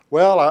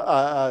Well,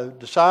 I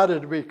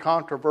decided to be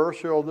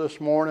controversial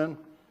this morning.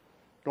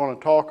 Going to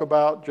talk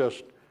about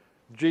just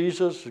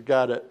Jesus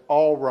got it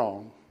all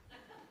wrong.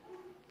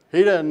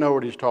 He doesn't know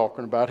what he's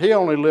talking about. He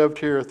only lived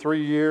here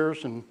 3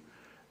 years,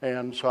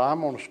 and so I'm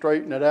going to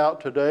straighten it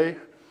out today.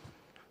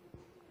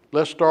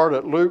 Let's start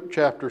at Luke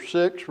chapter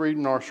 6,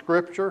 reading our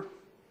scripture.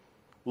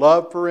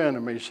 Love for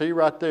enemies. See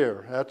right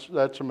there.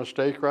 That's a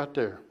mistake right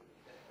there.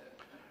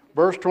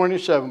 Verse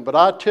 27, but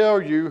I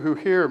tell you who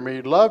hear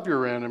me, love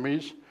your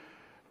enemies,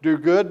 do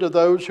good to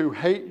those who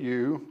hate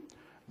you,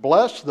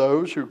 bless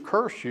those who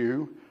curse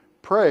you,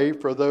 pray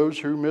for those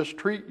who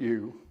mistreat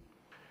you.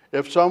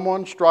 If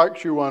someone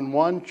strikes you on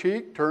one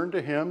cheek, turn to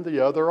him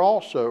the other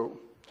also.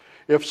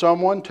 If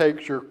someone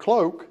takes your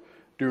cloak,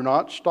 do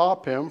not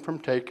stop him from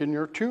taking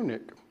your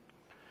tunic.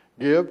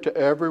 Give to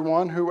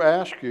everyone who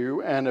asks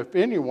you, and if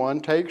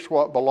anyone takes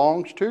what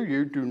belongs to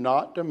you, do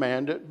not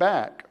demand it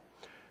back.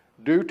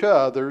 Do to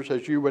others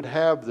as you would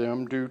have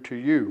them do to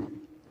you.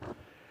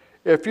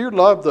 If you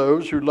love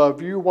those who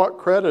love you, what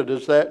credit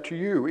is that to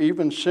you?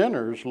 Even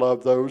sinners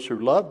love those who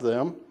love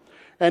them.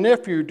 And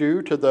if you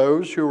do to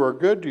those who are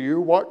good to you,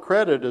 what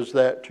credit is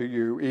that to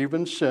you?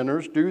 Even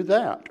sinners do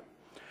that.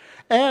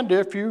 And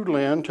if you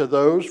lend to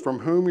those from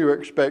whom you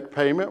expect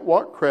payment,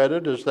 what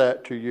credit is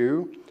that to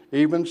you?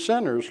 Even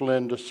sinners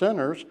lend to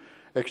sinners,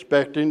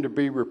 expecting to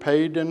be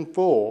repaid in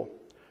full.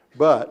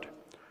 But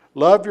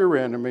love your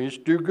enemies,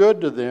 do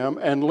good to them,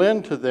 and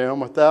lend to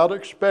them without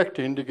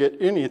expecting to get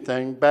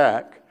anything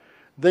back.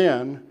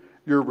 Then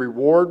your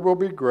reward will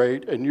be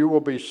great, and you will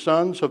be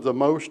sons of the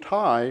Most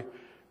High,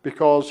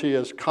 because he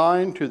is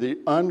kind to the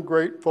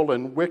ungrateful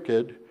and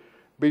wicked.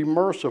 Be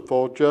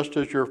merciful, just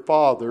as your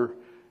Father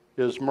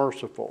is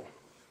merciful.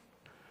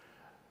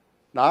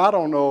 Now, I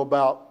don't know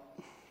about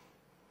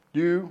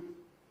you.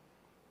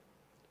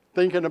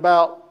 Thinking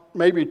about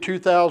maybe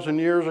 2,000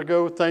 years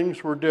ago,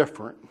 things were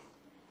different.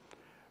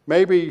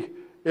 Maybe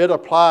it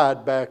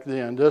applied back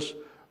then, this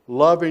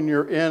loving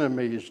your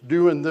enemies,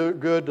 doing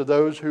good to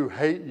those who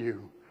hate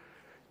you.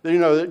 You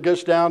know, it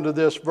gets down to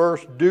this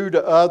verse, do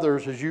to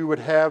others as you would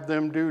have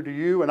them do to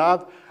you. And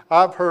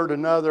I've heard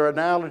another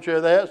analogy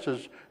of that,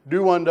 says,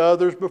 do unto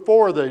others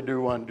before they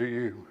do unto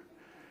you.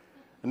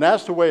 And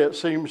that's the way it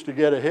seems to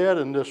get ahead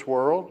in this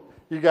world.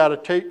 You got to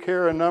take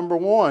care of number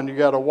one. You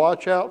got to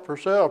watch out for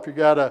self. You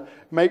got to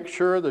make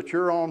sure that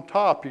you're on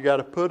top. You got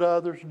to put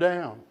others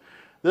down.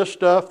 This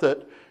stuff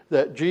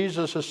that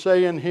Jesus is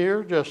saying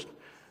here just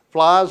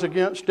flies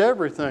against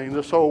everything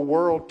this whole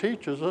world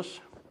teaches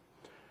us.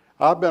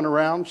 I've been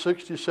around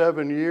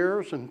 67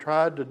 years and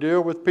tried to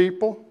deal with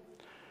people.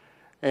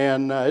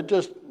 And it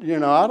just, you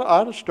know,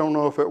 I just don't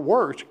know if it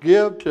works.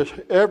 Give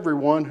to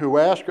everyone who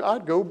asks.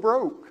 I'd go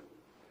broke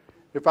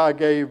if I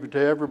gave to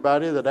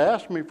everybody that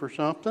asked me for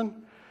something.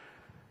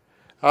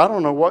 I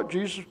don't know what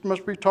Jesus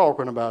must be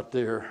talking about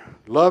there.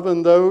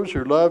 Loving those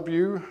who love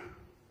you.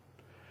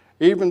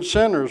 Even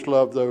sinners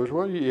love those.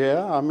 Well,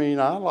 yeah, I mean,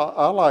 I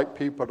like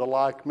people to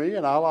like me,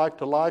 and I like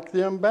to like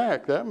them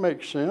back. That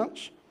makes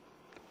sense.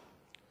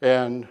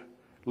 And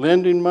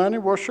lending money,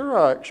 well, sure,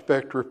 I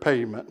expect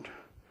repayment.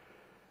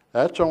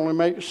 That only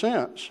makes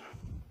sense.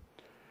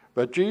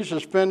 But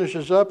Jesus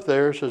finishes up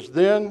there, says,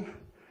 then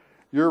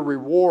your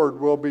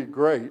reward will be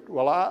great.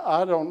 Well,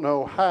 I don't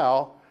know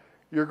how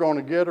you're going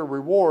to get a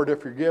reward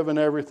if you're giving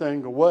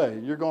everything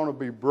away. You're going to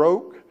be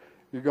broke.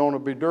 You're going to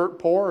be dirt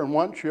poor. And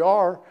once you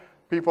are,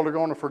 people are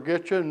going to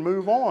forget you and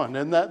move on.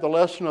 Isn't that the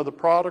lesson of the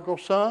prodigal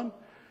son?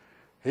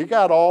 He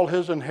got all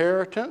his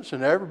inheritance,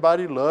 and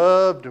everybody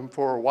loved him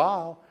for a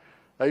while.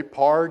 They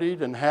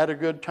partied and had a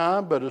good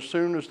time, but as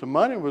soon as the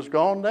money was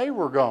gone, they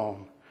were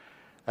gone.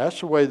 That's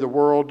the way the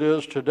world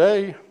is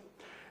today.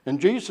 And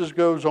Jesus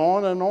goes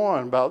on and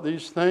on about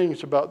these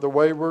things, about the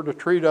way we're to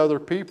treat other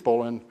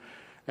people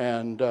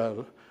and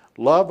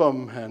love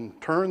them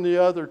and turn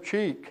the other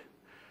cheek.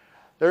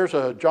 There's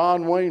a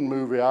John Wayne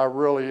movie I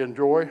really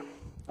enjoy.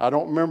 I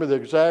don't remember the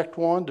exact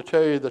one to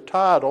tell you the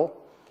title,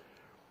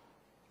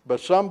 but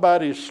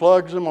somebody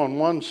slugs him on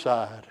one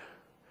side.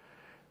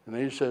 And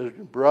he says,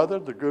 brother,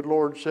 the good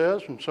Lord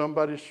says, when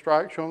somebody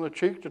strikes you on the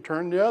cheek, to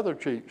turn the other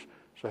cheeks.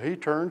 So he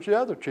turns the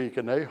other cheek,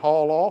 and they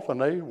haul off,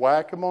 and they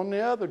whack him on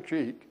the other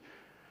cheek.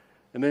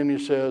 And then he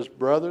says,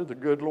 brother, the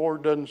good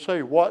Lord doesn't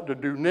say what to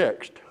do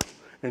next.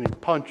 And he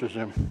punches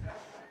him.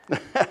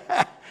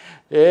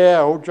 Yeah,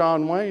 old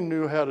John Wayne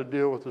knew how to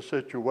deal with the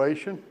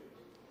situation.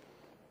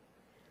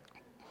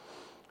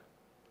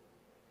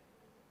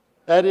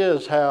 That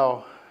is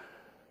how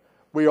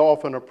we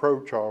often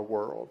approach our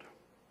world.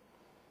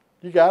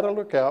 You got to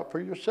look out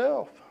for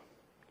yourself.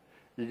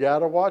 You got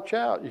to watch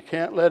out. You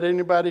can't let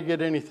anybody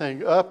get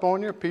anything up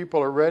on you.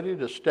 People are ready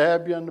to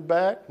stab you in the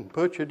back and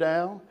put you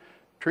down,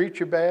 treat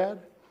you bad.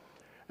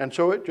 And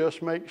so it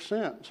just makes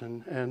sense.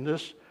 And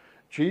this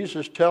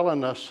Jesus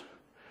telling us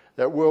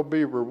that we'll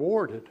be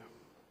rewarded.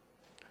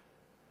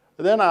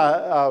 Then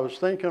I was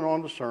thinking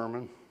on the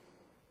sermon,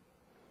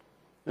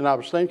 and I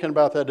was thinking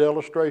about that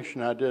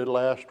illustration I did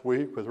last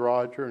week with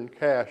Roger and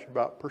Cash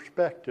about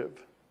perspective.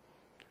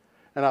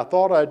 And I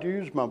thought I'd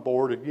use my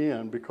board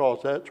again because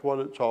that's what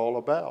it's all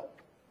about.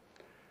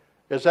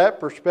 Is that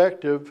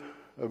perspective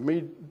of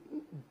me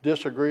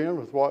disagreeing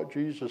with what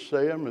Jesus is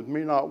saying, with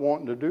me not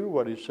wanting to do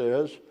what he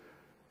says,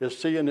 is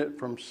seeing it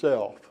from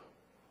self.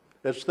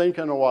 It's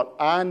thinking of what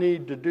I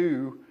need to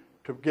do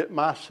to get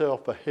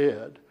myself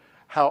ahead,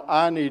 how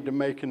I need to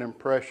make an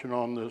impression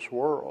on this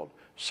world,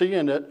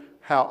 seeing it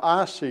how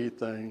I see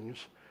things.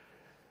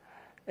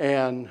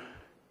 And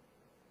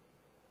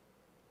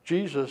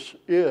Jesus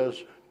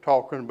is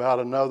talking about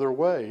another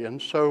way.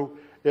 And so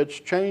it's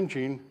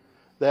changing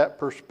that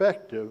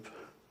perspective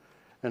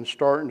and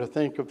starting to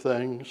think of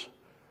things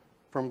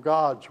from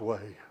God's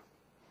way.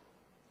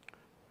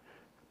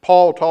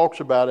 Paul talks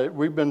about it.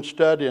 We've been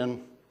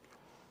studying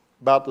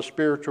about the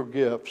spiritual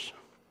gifts.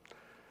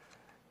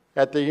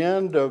 At the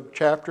end of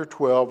chapter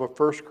 12 of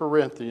 1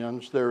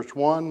 Corinthians, there's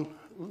one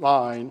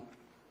line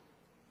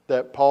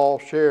that Paul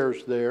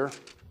shares there.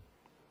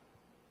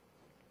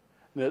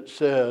 And it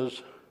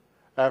says,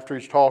 after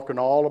he's talking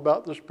all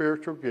about the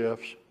spiritual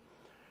gifts,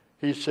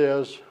 he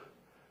says,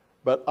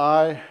 "But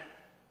I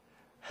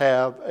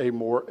have a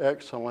more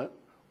excellent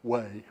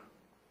way."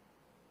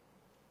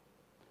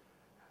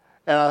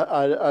 And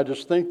I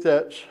just think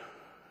that's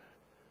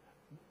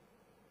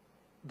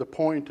the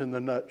point in the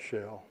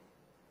nutshell.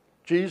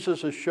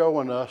 Jesus is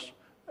showing us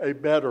a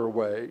better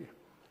way.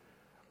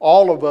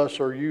 All of us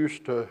are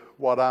used to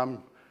what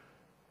I'm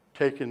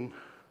taking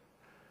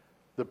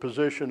the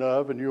position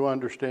of, and you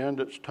understand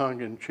it's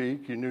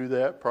tongue-in-cheek. You knew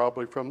that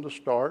probably from the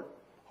start.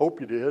 Hope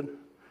you did,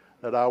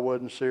 that I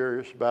wasn't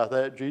serious about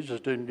that. Jesus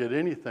didn't get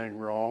anything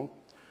wrong.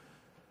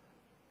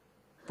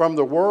 From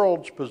the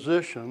world's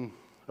position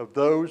of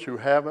those who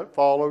haven't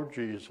followed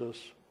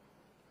Jesus,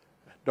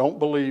 don't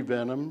believe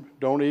in him,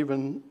 don't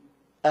even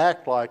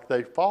act like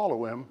they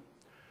follow him,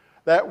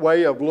 that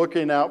way of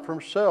looking out for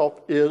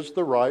himself is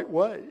the right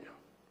way.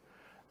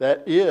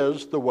 That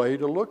is the way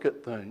to look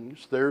at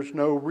things. There's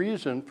no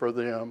reason for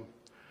them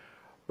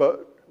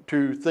but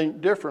to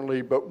think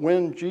differently. But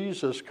when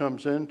Jesus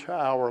comes into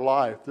our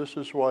life, this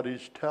is what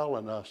he's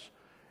telling us,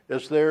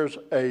 is there's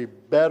a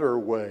better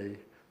way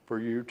for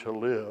you to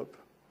live.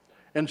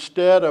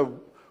 Instead of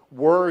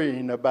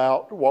worrying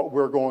about what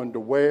we're going to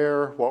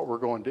wear, what we're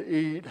going to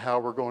eat, how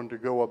we're going to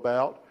go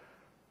about,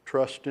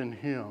 trust in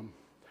him.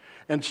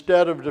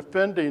 Instead of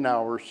defending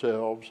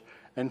ourselves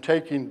and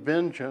taking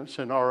vengeance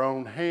in our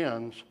own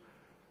hands,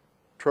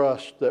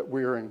 trust that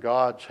we're in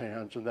God's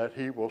hands and that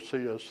he will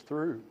see us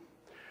through.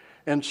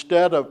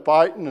 Instead of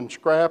fighting and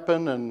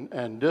scrapping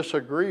and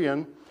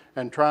disagreeing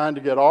and trying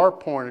to get our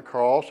point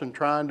across and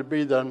trying to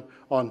be then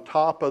on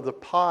top of the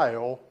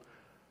pile,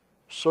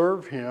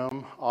 serve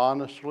him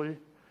honestly,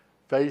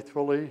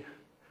 faithfully,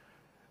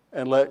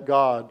 and let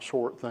God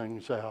sort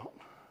things out.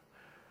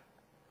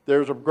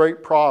 There's a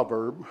great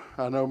proverb.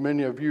 I know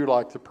many of you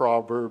like the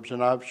Proverbs,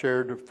 and I've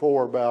shared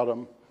before about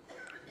them.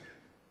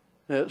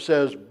 And it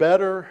says,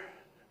 better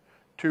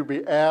to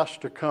be asked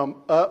to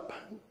come up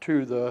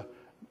to the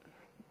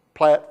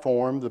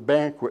platform, the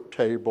banquet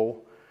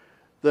table,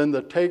 than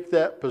to take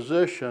that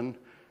position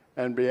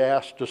and be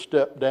asked to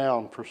step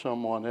down for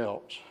someone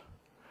else.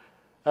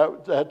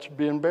 That'd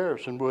be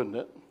embarrassing, wouldn't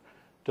it?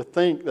 To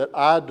think that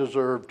I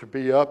deserve to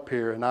be up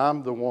here and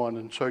I'm the one,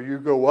 and so you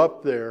go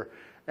up there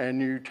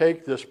and you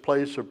take this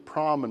place of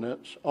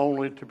prominence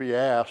only to be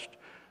asked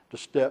to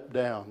step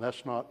down.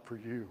 That's not for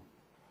you.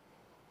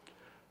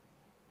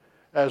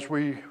 As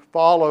we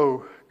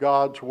follow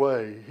God's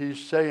way,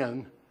 he's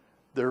saying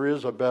there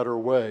is a better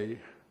way.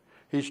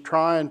 He's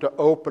trying to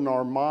open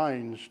our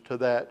minds to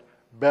that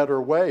better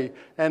way.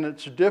 And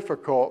it's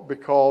difficult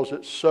because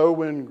it's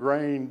so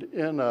ingrained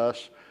in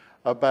us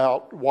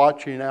about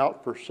watching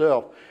out for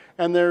self.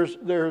 And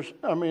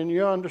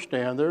you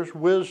understand, there's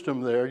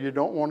wisdom there. You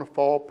don't want to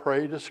fall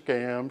prey to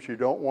scams. You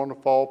don't want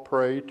to fall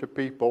prey to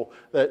people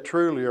that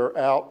truly are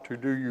out to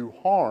do you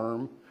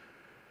harm.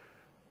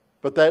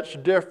 But that's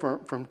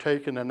different from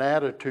taking an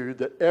attitude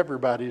that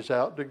everybody's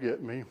out to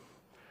get me,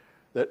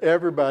 that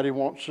everybody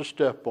wants to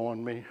step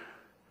on me,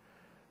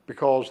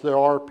 because there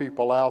are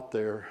people out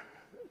there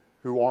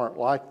who aren't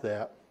like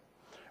that.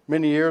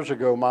 Many years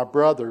ago, my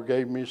brother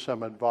gave me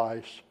some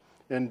advice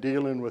in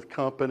dealing with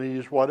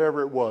companies,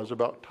 whatever it was,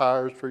 about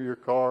tires for your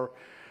car.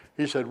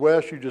 He said,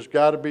 Wes, you just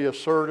got to be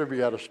assertive. You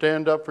got to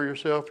stand up for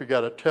yourself. You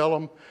got to tell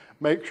them,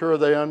 make sure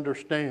they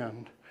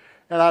understand.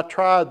 And I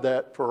tried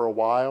that for a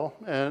while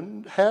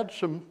and had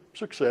some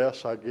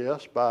success, I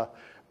guess, by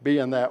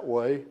being that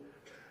way.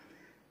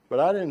 But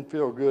I didn't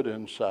feel good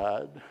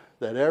inside,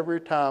 that every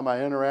time I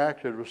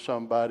interacted with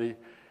somebody,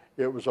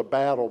 it was a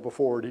battle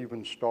before it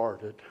even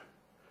started.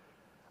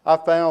 I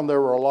found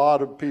there were a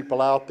lot of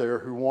people out there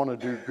who want to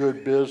do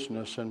good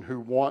business and who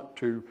want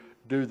to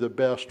do the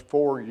best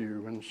for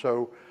you. And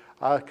so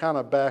I kind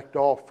of backed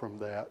off from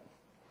that.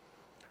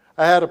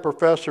 I had a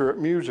professor at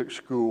music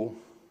school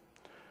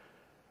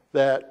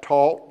that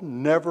taught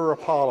never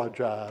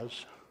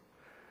apologize.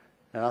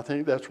 And I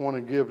think that's one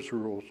of Gibbs'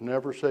 rules.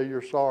 Never say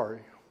you're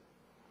sorry.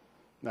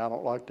 Now, I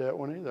don't like that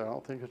one either. I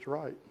don't think it's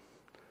right.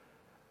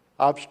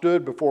 I've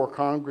stood before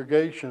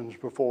congregations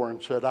before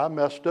and said, I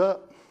messed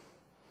up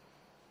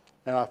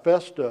and I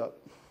fessed up.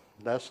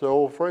 That's the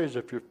old phrase,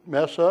 if you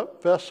mess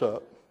up, fess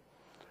up.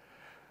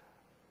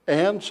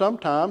 And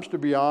sometimes, to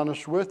be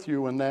honest with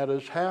you, when that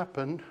has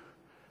happened,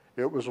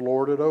 it was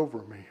lorded over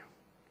me.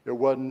 It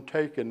wasn't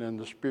taken in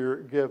the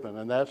Spirit given.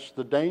 And that's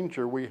the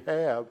danger we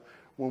have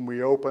when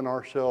we open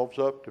ourselves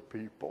up to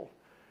people.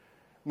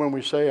 When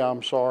we say,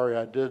 I'm sorry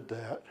I did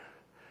that.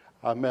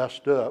 I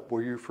messed up.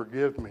 Will you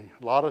forgive me?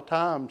 A lot of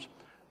times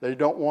they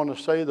don't want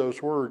to say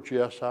those words,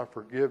 yes, I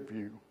forgive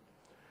you.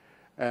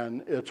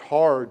 And it's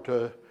hard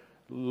to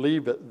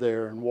leave it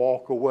there and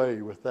walk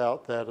away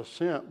without that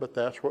assent, but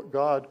that's what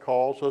God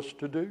calls us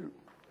to do,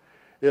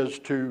 is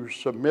to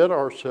submit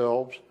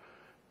ourselves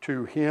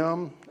to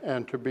Him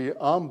and to be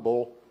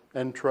humble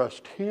and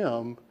trust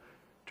Him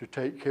to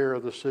take care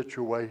of the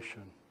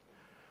situation.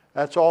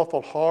 That's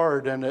awful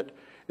hard, and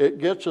it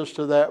gets us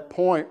to that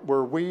point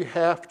where we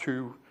have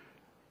to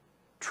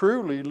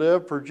truly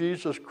live for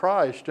Jesus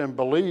Christ and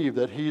believe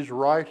that He's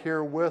right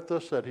here with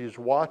us, that He's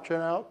watching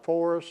out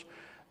for us,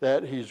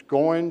 that He's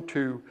going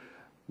to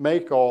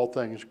make all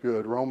things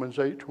good, Romans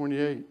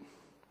 8:28.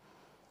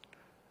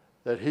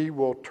 That He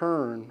will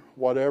turn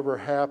whatever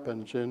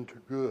happens into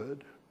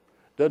good.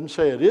 Doesn't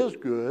say it is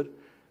good,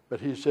 but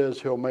He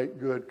says He'll make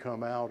good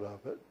come out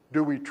of it.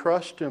 Do we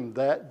trust Him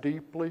that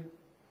deeply?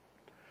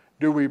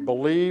 Do we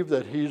believe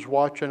that He's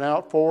watching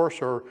out for us,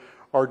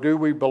 or do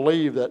we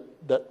believe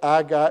that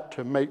I got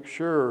to make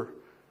sure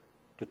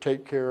to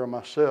take care of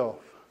myself?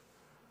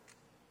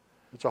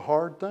 It's a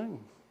hard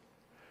thing.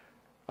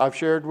 I've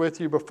shared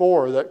with you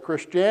before that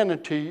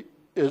Christianity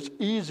is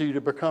easy to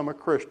become a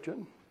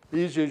Christian.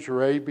 Easy as your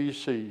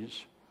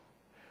ABCs.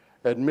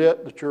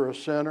 Admit that you're a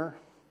sinner.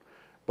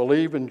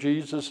 Believe in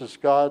Jesus as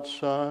God's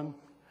Son.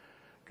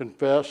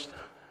 Confess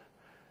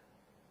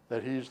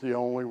that He's the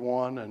only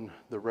one and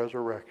the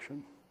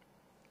resurrection.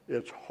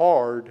 It's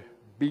hard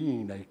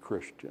being a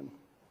Christian.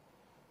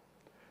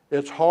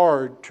 It's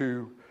hard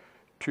to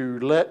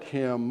let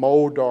Him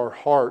mold our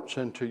hearts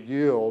and to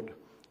yield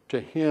to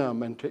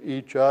Him and to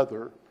each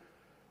other.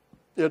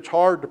 It's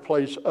hard to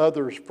place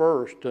others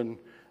first, and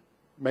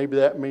maybe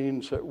that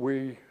means that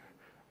we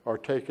are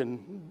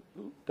taken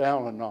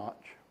down a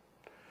notch.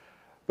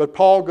 But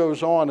Paul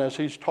goes on, as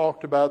he's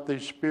talked about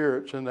these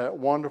spirits in that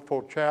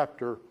wonderful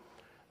chapter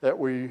that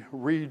we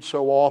read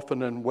so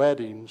often in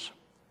weddings,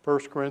 1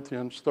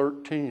 Corinthians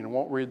 13. I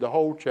won't read the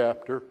whole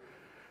chapter,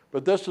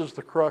 but this is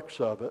the crux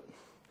of it.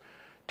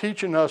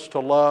 Teaching us to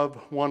love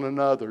one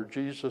another.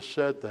 Jesus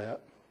said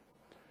that.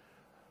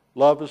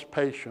 Love is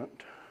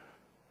patient.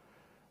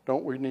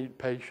 Don't we need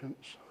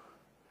patience?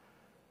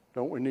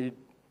 Don't we need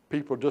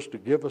people just to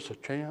give us a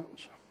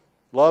chance?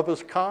 Love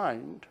is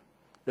kind.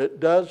 It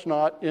does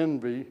not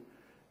envy.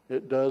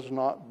 It does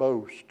not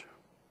boast.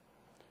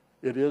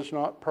 It is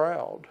not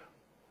proud.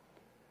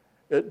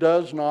 It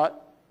does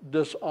not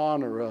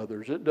dishonor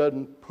others. It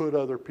doesn't put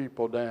other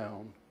people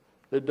down.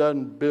 It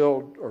doesn't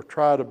build or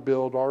try to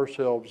build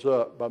ourselves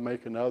up by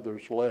making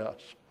others less.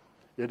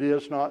 It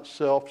is not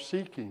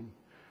self-seeking.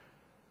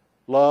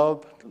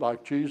 Love,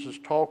 like Jesus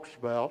talks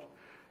about,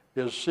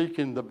 is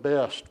seeking the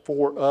best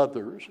for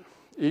others,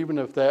 even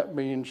if that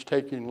means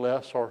taking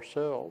less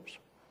ourselves.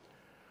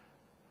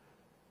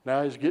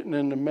 Now he's getting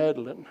into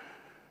meddling.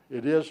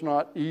 It is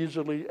not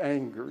easily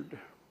angered.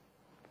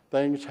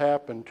 Things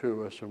happen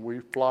to us and we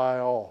fly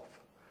off.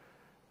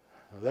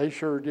 They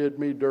sure did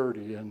me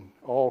dirty, and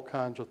all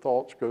kinds of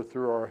thoughts go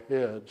through our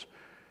heads.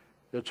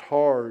 It's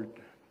hard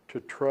to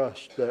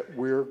trust that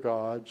we're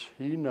God's.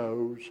 He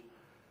knows.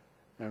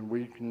 And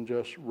we can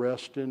just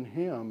rest in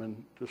Him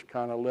and just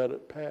kind of let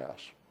it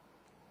pass.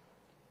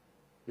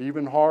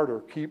 Even harder,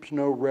 keeps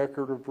no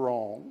record of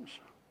wrongs.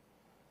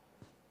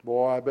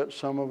 Boy, I bet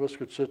some of us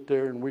could sit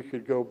there and we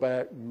could go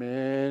back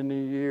many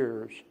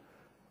years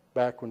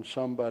back when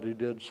somebody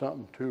did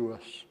something to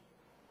us.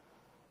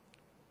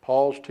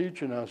 Paul's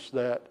teaching us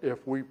that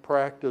if we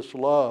practice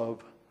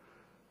love,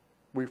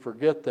 we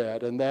forget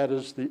that, and that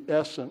is the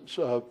essence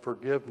of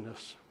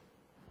forgiveness.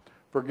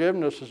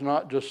 Forgiveness is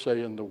not just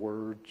saying the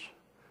words.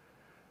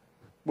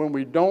 When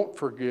we don't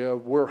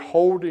forgive, we're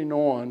holding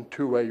on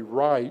to a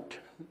right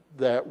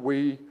that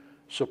we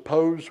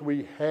suppose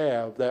we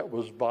have that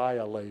was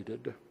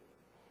violated.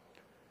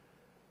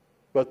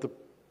 But the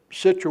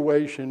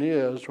situation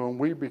is, when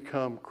we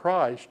become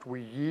Christ,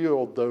 we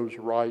yield those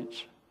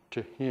rights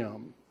to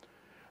Him.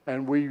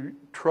 And we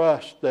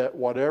trust that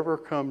whatever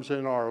comes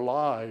in our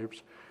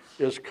lives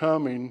is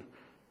coming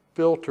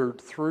filtered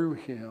through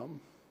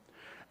Him.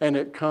 And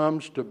it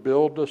comes to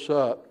build us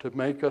up, to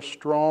make us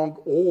strong,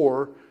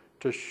 or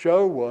to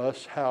show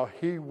us how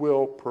He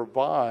will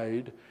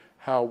provide,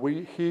 how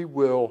He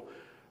will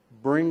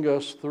bring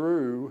us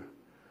through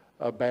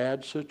a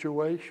bad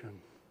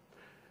situation.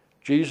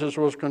 Jesus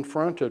was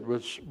confronted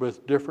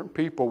with different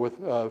people with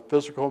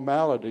physical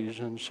maladies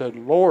and said,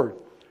 Lord,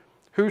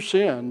 who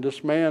sinned,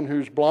 this man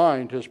who's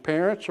blind, his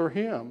parents or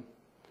him?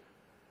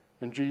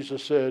 And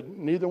Jesus said,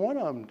 neither one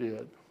of them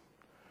did.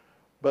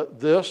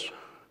 But this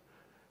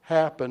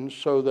happened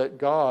so that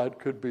God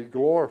could be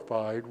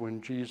glorified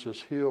when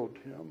Jesus healed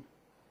him.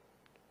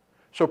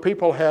 So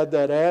people had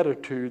that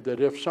attitude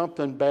that if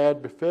something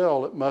bad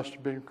befell, it must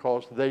have been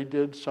because they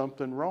did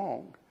something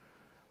wrong.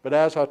 But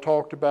as I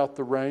talked about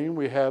the rain,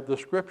 we have the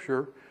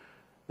scripture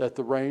that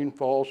the rain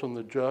falls on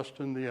the just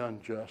and the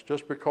unjust.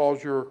 Just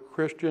because you're a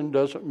Christian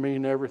doesn't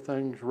mean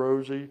everything's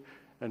rosy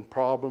and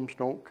problems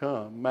don't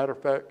come. Matter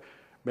of fact,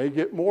 may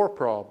get more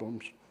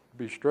problems, to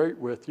be straight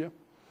with you.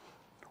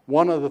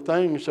 One of the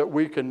things that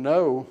we can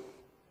know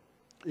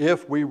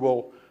if we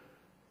will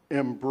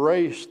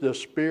embrace the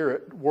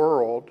spirit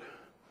world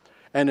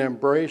and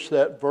embrace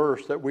that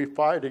verse that we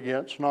fight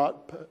against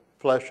not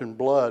flesh and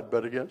blood,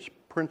 but against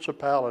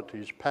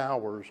principalities,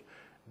 powers,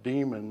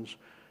 demons,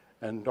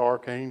 and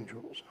dark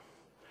angels.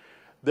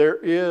 There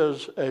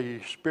is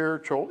a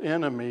spiritual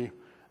enemy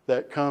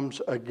that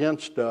comes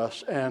against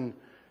us, and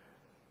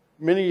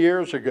many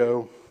years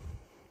ago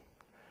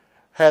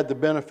had the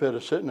benefit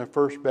of sitting at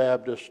First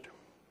Baptist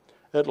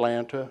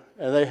Atlanta,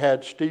 and they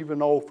had Stephen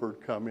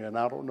Olford come in.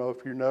 I don't know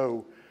if you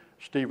know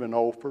Stephen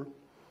Olford.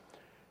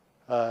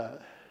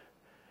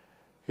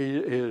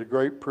 He's a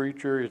great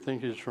preacher. You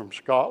think he's from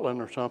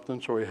Scotland or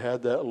something, so he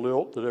had that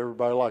lilt that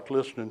everybody liked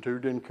listening to.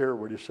 Didn't care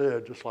what he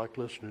said, just liked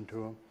listening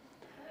to him.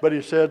 But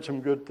he said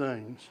some good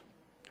things.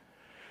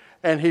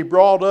 And he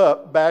brought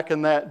up, back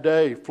in that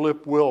day,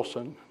 Flip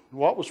Wilson.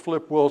 What was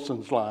Flip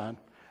Wilson's line?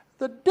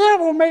 The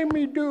devil made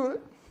me do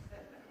it.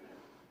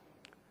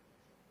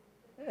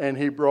 And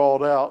he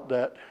brought out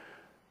that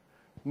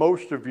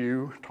most of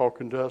you,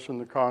 talking to us in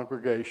the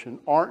congregation,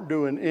 aren't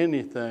doing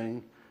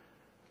anything,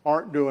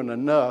 aren't doing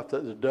enough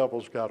that the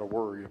devil's got to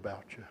worry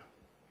about you.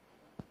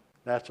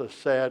 That's a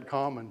sad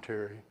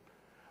commentary.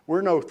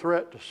 We're no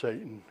threat to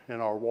Satan in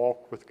our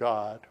walk with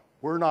God.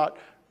 We're not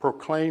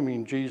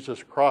proclaiming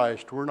Jesus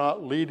Christ. We're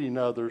not leading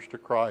others to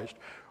Christ.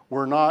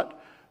 We're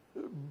not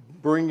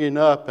bringing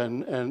up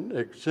and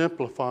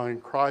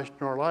exemplifying Christ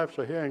in our life,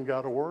 so he ain't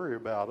got to worry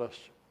about us.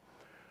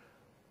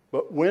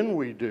 But when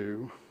we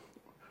do,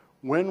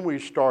 when we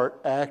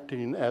start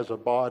acting as a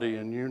body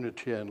in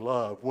unity and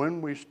love,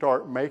 when we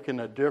start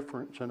making a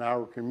difference in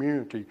our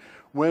community,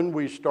 when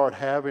we start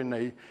having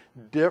a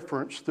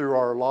difference through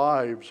our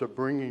lives of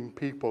bringing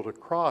people to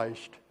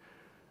Christ,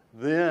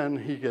 then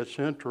he gets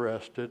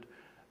interested,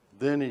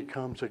 then he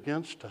comes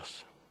against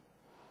us.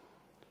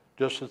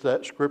 Just as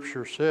that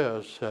scripture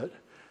says, that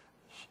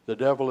the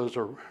devil is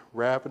a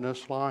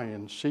ravenous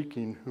lion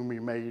seeking whom he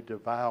may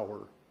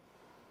devour.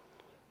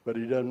 But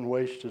he doesn't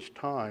waste his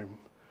time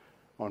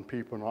on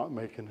people not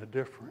making a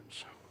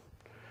difference.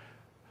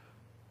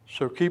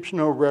 So keeps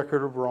no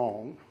record of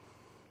wrong.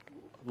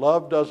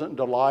 Love doesn't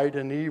delight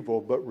in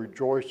evil, but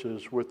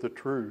rejoices with the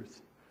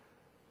truth.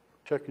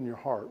 Check in your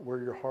heart, where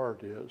your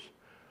heart is.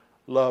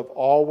 Love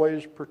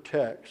always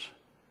protects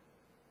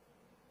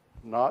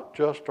not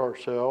just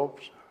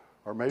ourselves,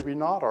 or maybe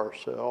not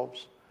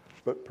ourselves,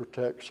 but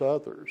protects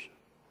others.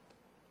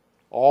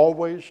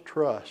 Always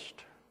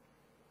trusts,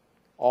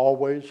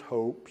 always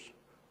hopes,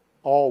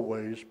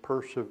 always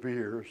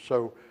perseveres.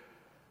 So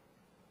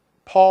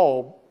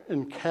Paul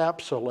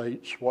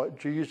encapsulates what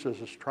Jesus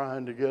is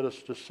trying to get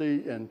us to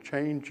see in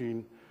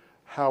changing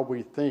how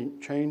we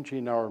think,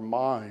 changing our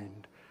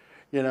mind.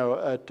 You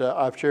know,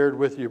 I've shared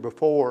with you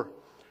before,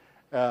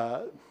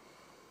 I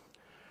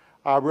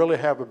really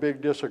have a big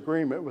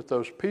disagreement with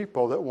those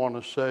people that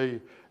want to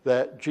say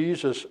that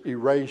Jesus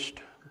erased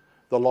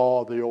the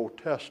law of the Old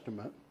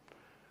Testament.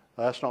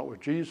 That's not what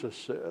Jesus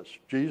says.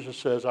 Jesus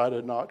says, I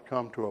did not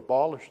come to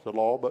abolish the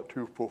law, but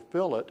to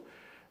fulfill it,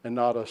 and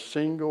not a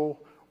single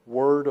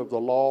word of the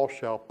law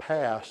shall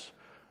pass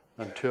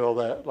until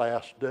that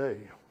last day.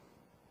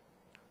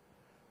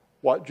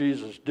 What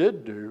Jesus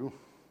did do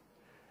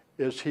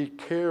is he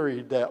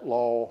carried that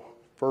law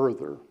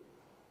further.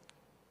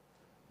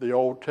 The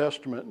Old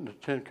Testament and the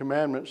Ten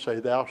Commandments say,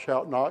 thou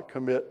shalt not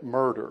commit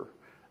murder.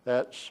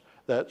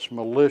 That's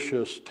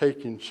malicious,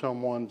 taking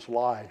someone's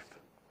life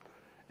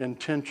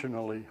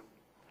intentionally.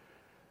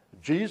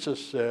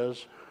 Jesus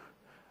says,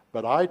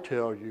 but I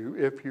tell you,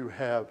 if you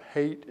have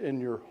hate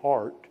in your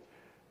heart,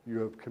 you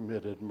have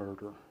committed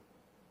murder.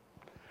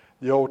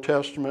 The Old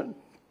Testament,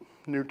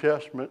 New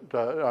Testament,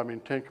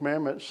 Ten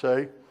Commandments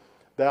say,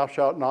 thou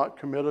shalt not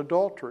commit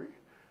adultery.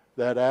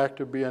 That act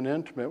of being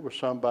intimate with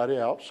somebody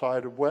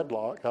outside of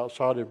wedlock,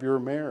 outside of your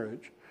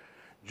marriage.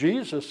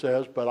 Jesus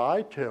says, but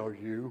I tell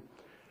you,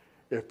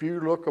 if you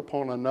look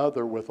upon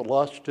another with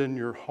lust in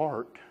your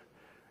heart,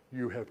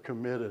 you have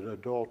committed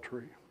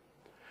adultery.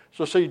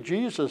 So see,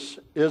 Jesus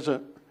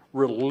isn't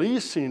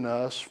releasing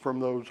us from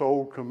those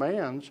old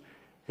commands.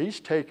 He's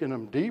taking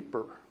them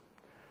deeper.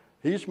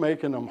 He's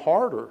making them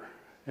harder,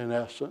 in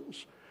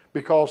essence,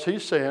 because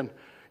he's saying,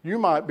 you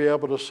might be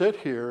able to sit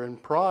here in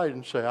pride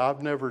and say,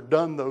 I've never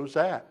done those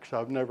acts.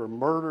 I've never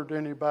murdered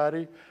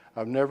anybody.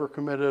 I've never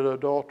committed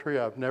adultery.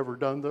 I've never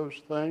done those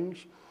things.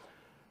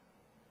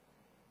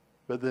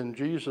 But then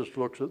Jesus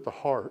looks at the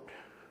heart.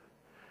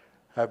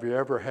 Have you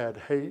ever had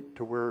hate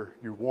to where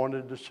you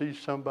wanted to see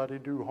somebody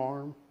do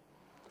harm?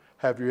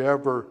 Have you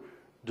ever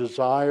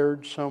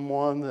desired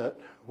someone that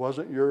It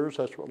wasn't yours.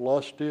 That's what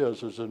lust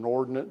is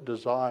inordinate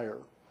desire.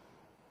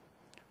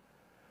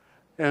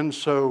 And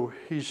so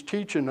he's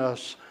teaching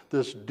us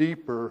this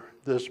deeper,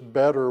 this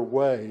better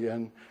way.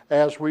 And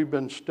as we've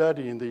been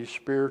studying these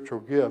spiritual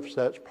gifts,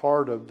 that's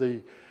part of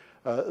the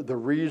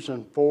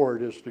reason for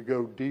it is to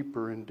go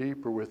deeper and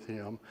deeper with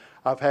him.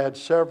 I've had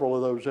several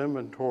of those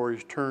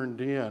inventories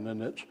turned in,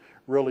 and it's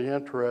really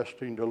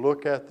interesting to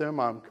look at them.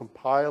 I'm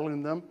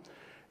compiling them.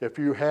 If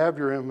you have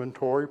your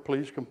inventory,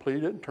 please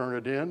complete it and turn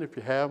it in. If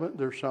you haven't,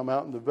 there's some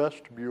out in the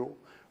vestibule.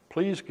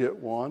 Please get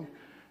one,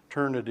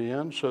 turn it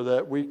in so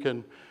that we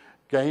can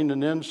gain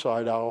an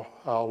insight.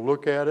 I'll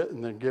look at it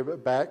and then give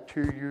it back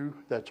to you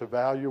that's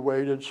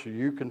evaluated so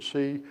you can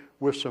see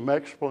with some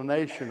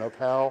explanation of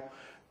how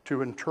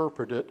to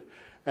interpret it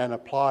and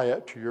apply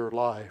it to your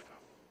life.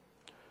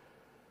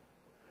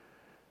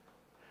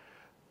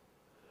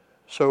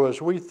 So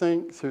as we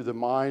think through the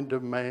mind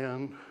of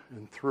man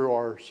and through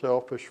our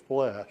selfish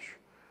flesh,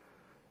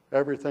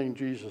 everything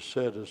Jesus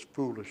said is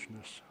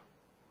foolishness.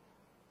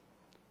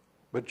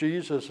 But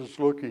Jesus is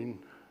looking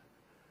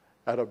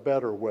at a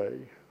better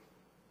way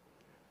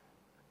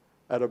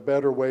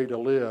to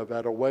live,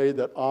 at a way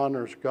that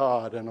honors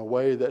God, and a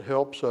way that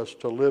helps us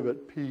to live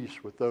at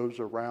peace with those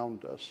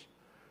around us.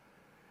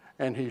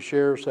 And he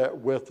shares that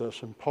with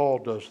us, and Paul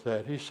does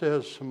that. He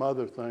says some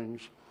other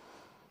things.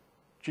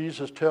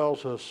 Jesus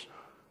tells us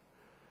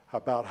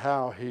about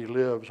how he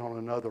lives on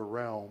another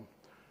realm.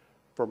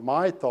 For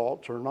my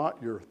thoughts are not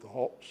your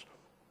thoughts,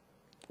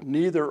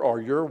 neither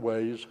are your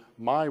ways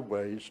my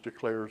ways,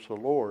 declares the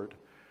Lord.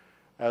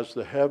 As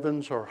the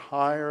heavens are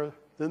higher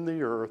than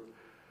the earth,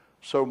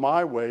 so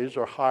my ways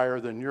are higher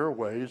than your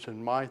ways,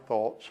 and my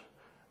thoughts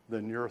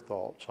than your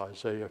thoughts.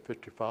 Isaiah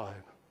 55.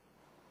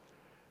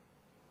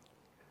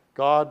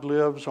 God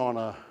lives on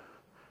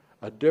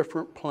a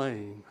different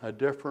plane, a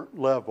different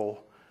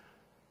level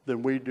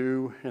than we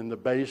do in the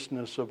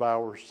baseness of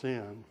our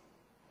sin.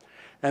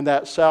 And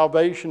that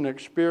salvation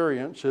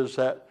experience is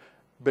that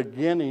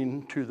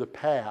beginning to the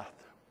path.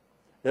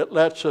 It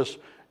lets us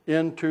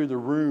into the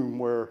room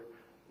where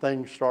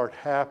things start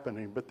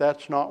happening, but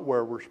that's not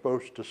where we're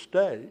supposed to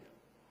stay.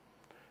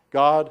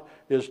 God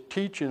is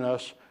teaching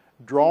us,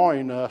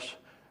 drawing us,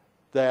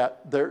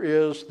 that there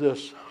is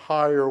this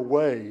higher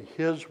way,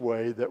 his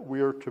way, that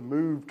we are to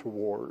move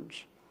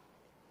towards.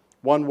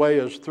 One way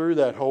is through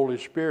that Holy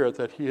Spirit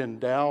that he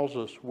endows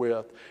us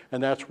with.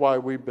 And that's why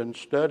we've been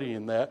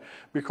studying that,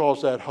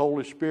 because that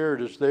Holy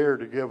Spirit is there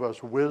to give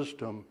us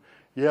wisdom.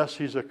 Yes,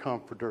 he's a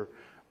comforter,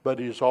 but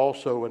he's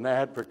also an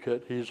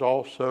advocate. He's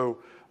also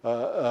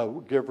a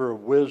giver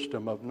of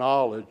wisdom, of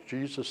knowledge.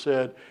 Jesus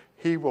said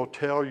he will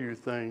tell you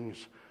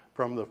things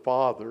from the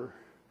Father.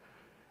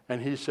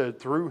 And he said,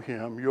 through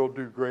him, you'll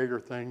do greater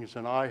things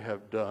than I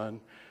have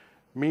done.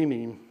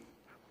 Meaning,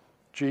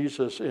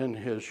 Jesus in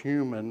his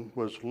human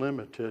was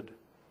limited,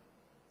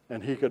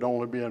 and he could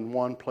only be in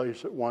one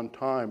place at one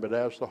time. But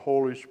as the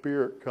Holy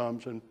Spirit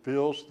comes and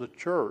fills the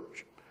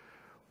church,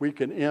 we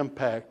can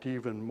impact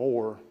even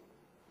more.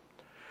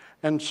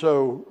 And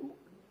so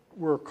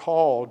we're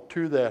called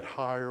to that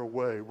higher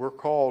way. We're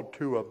called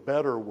to a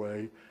better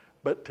way.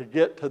 But to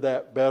get to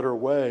that better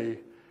way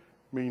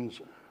means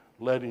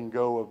letting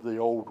go of the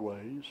old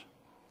ways,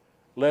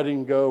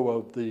 letting go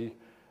of the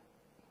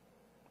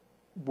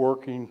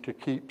working to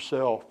keep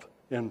self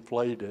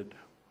inflated,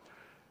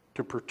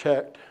 to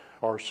protect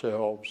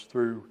ourselves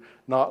through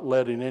not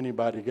letting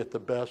anybody get the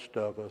best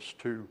of us,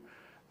 to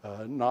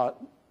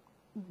not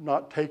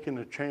taking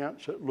a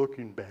chance at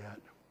looking bad.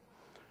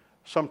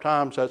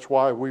 Sometimes that's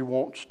why we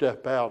won't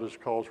step out, is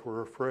because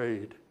we're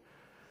afraid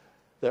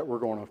that we're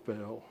going to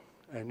fail,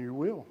 and you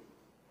will.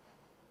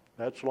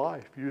 That's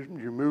life.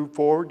 You move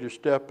forward, you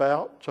step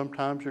out.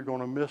 Sometimes you're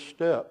going to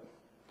misstep,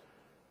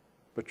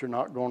 but you're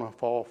not going to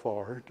fall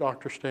far.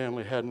 Dr.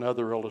 Stanley had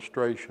another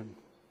illustration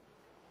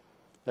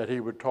that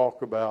he would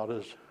talk about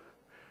as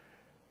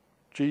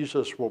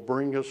Jesus will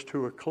bring us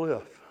to a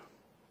cliff,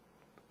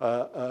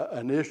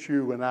 an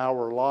issue in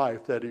our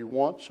life that he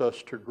wants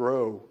us to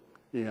grow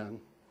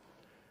in.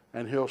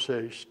 And he'll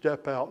say,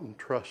 step out and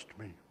trust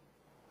me.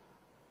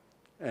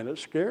 And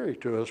it's scary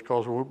to us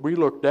because when we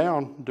look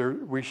down,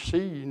 we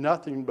see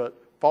nothing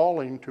but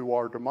falling to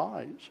our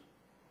demise.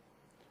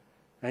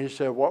 And he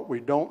said, what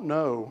we don't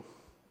know,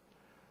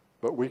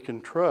 but we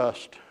can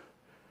trust,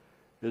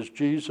 is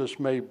Jesus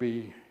may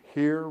be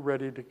here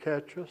ready to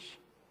catch us,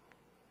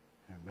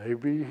 and may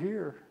be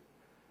here,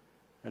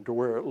 and to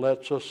where it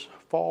lets us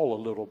fall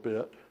a little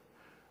bit,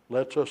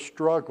 lets us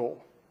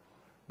struggle.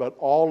 But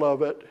all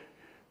of it,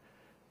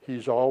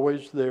 he's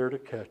always there to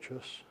catch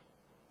us.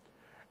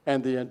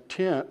 And the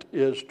intent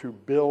is to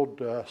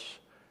build us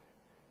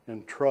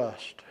in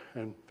trust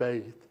and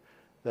faith.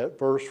 That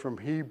verse from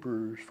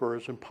Hebrews, for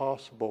it's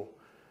impossible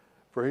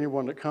for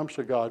anyone that comes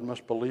to God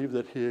must believe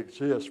that he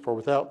exists. For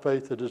without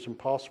faith it is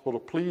impossible to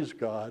please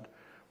God.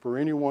 For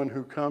anyone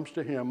who comes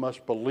to him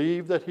must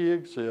believe that he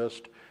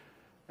exists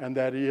and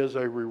that he is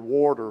a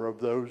rewarder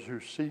of those who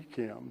seek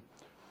him.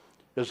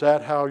 Is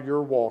that how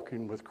you're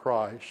walking with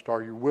Christ?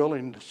 Are you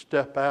willing to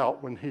step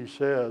out when he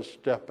says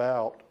step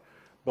out?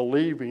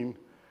 believing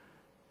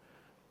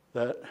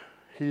that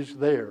He's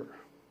there.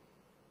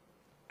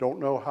 Don't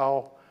know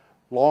how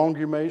long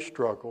you may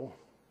struggle.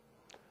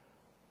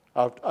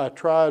 I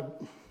tried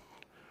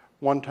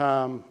one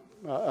time,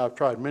 I've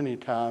tried many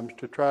times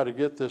to try to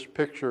get this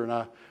picture,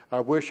 and I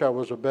wish I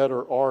was a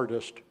better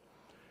artist,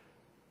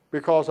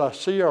 because I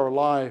see our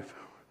life,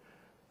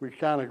 we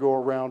kind of go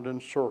around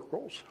in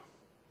circles.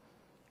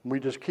 We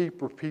just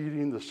keep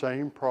repeating the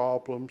same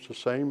problems, the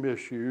same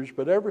issues,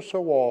 but every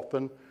so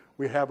often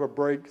we have a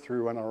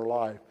breakthrough in our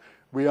life.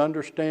 We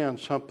understand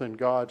something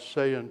God's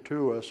saying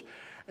to us,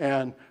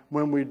 and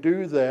when we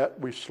do that,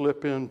 we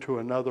slip into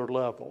another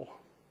level.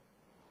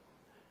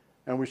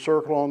 And we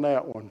circle on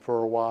that one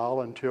for a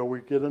while until we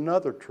get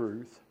another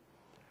truth.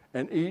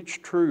 And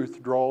each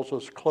truth draws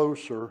us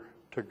closer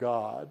to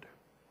God.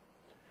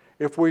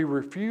 If we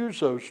refuse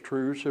those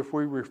truths, if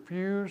we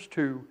refuse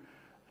to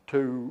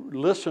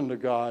listen to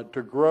God,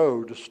 to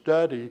grow, to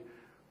study,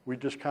 we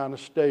just kind of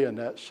stay in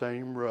that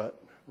same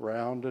rut,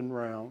 round and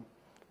round,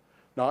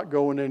 not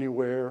going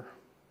anywhere,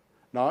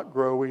 not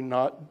growing,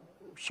 not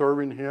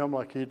serving Him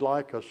like He'd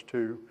like us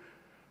to.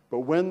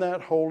 But when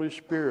that Holy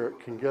Spirit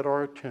can get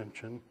our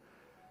attention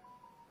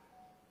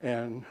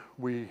and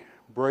we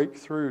break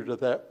through to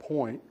that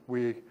point,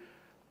 we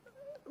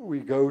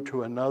go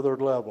to another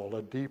level,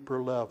 a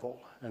deeper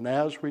level. And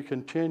as we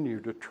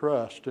continue to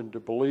trust and to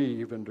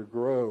believe and to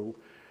grow,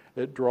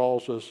 it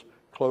draws us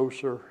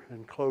closer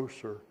and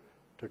closer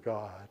to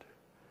God.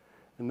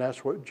 And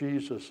that's what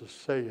Jesus is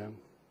saying.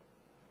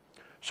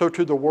 So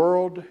to the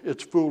world,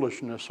 it's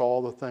foolishness,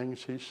 all the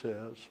things He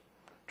says.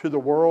 To the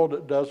world,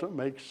 it doesn't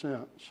make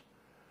sense.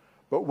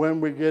 But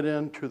when we get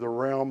into the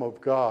realm of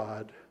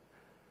God,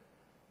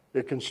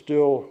 it can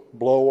still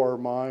blow our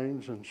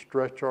minds and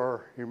stretch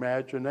our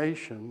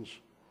imaginations,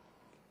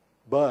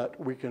 but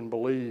we can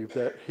believe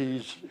that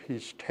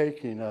He's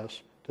taking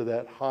us to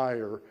that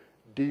higher,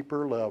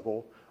 deeper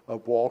level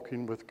of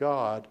walking with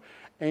God,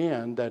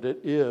 and that it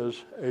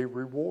is a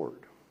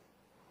reward.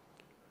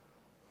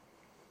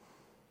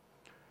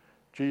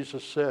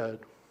 Jesus said,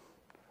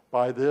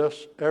 "By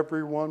this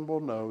everyone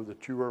will know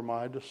that you are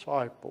my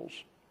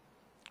disciples."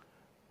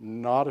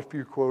 Not if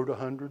you quote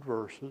 100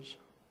 verses,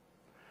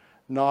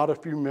 not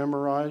if you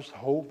memorize the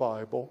whole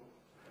Bible,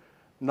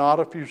 not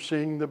if you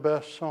sing the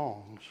best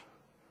songs,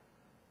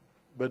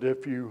 but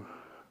if you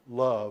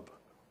love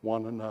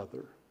one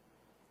another.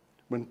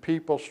 When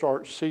people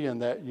start seeing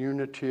that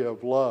unity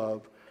of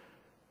love,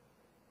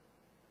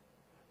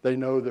 they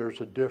know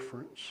there's a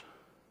difference.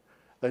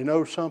 They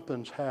know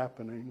something's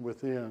happening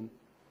within,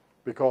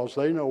 because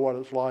they know what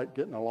it's like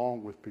getting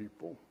along with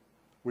people.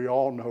 We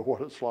all know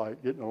what it's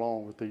like getting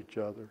along with each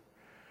other.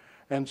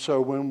 And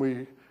so when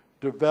we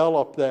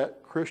develop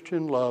that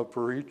Christian love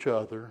for each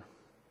other,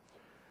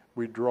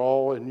 we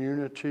draw in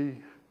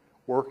unity,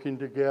 working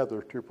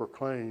together to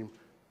proclaim.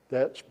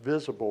 That's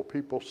visible.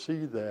 People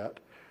see that,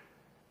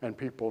 and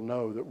people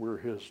know that we're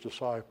His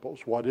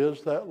disciples. What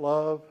is that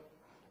love?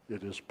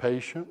 It is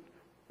patient.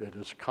 It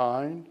is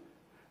kind.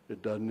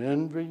 It doesn't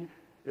envy.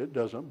 It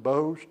doesn't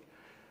boast.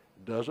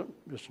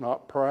 It's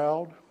not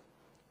proud.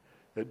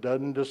 It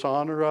doesn't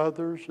dishonor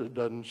others. It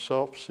doesn't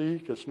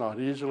self-seek. It's not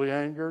easily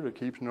angered. It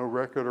keeps no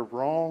record of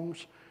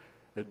wrongs.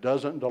 It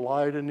doesn't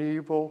delight in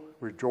evil,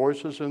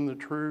 rejoices in the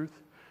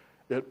truth.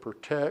 It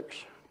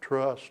protects,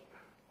 trusts,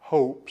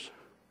 hopes,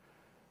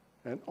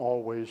 and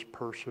always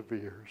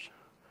perseveres.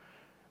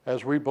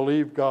 As we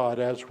believe God,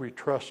 as we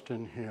trust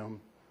in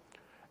Him,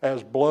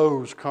 as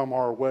blows come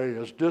our way,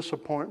 as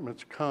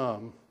disappointments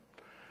come,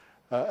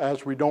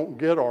 as we don't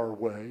get our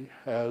way,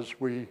 as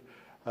we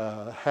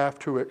have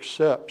to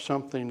accept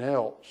something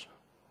else,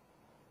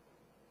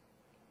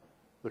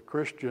 the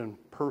Christian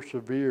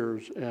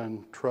perseveres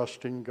in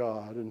trusting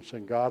God and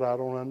saying, "God, I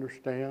don't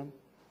understand.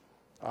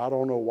 I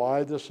don't know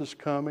why this is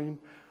coming.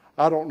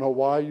 I don't know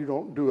why you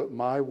don't do it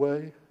my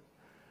way.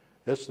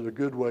 It's the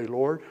good way,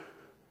 Lord.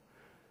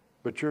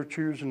 But you're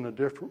choosing a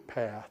different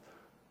path.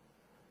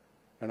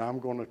 And I'm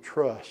going to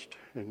trust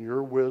in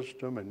your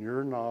wisdom and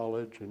your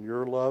knowledge and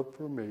your love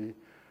for me,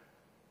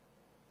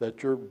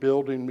 that you're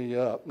building me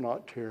up,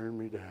 not tearing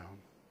me down."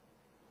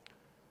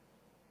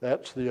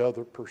 That's the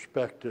other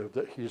perspective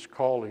that He's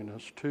calling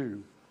us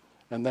to.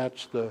 And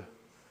that's the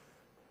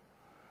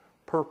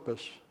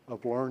purpose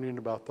of learning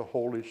about the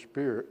Holy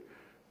Spirit,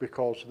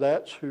 because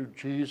that's who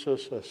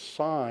Jesus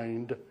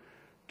assigned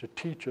to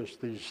teach us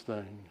these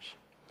things.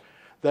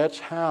 That's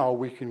how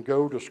we can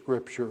go to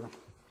Scripture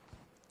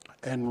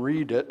and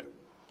read it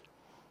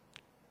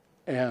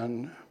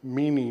and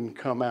meaning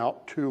come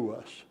out to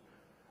us.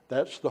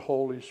 That's the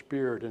Holy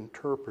Spirit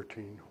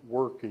interpreting,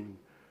 working,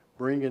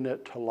 bringing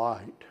it to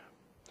light.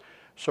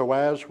 So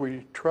as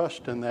we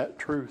trust in that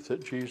truth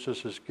that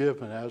Jesus has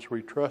given, as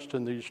we trust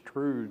in these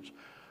truths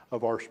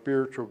of our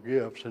spiritual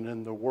gifts and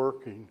in the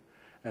working,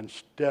 and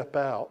step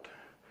out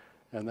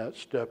in that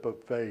step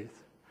of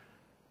faith,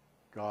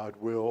 God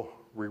will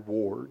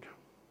reward.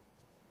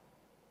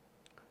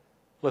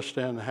 Let's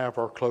stand and have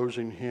our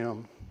closing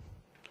hymn.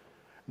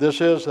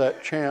 This is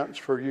that chance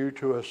for you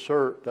to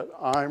assert that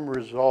I'm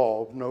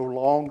resolved no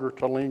longer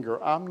to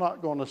linger. I'm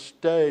not going to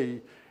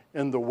stay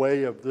in the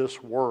way of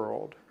this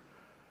world.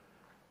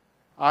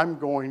 I'm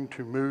going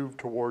to move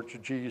towards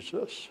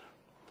Jesus.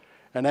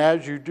 And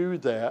as you do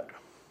that,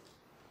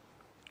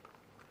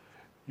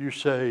 you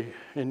say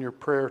in your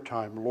prayer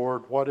time,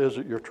 Lord, what is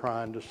it you're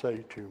trying to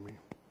say to me?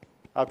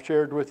 I've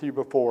shared with you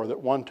before that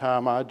one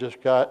time I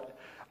just got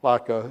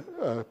like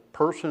a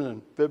person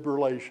in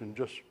fibrillation,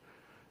 just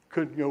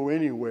couldn't go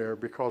anywhere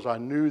because I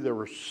knew there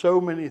were so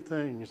many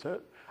things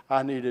that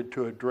I needed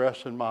to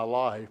address in my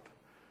life.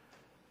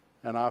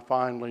 And I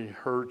finally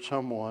heard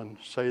someone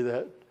say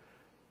that,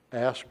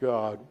 ask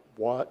God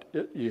what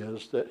it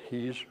is that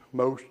He's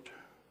most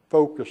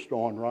focused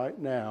on right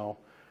now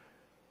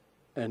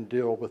and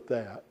deal with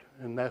that.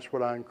 And that's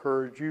what I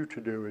encourage you to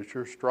do as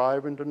you're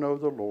striving to know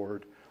the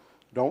Lord.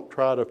 Don't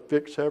try to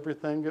fix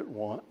everything at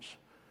once,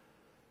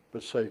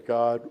 but say,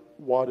 God,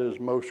 what is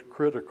most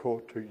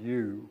critical to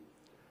you?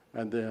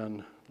 And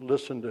then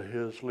listen to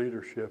His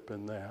leadership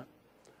in that.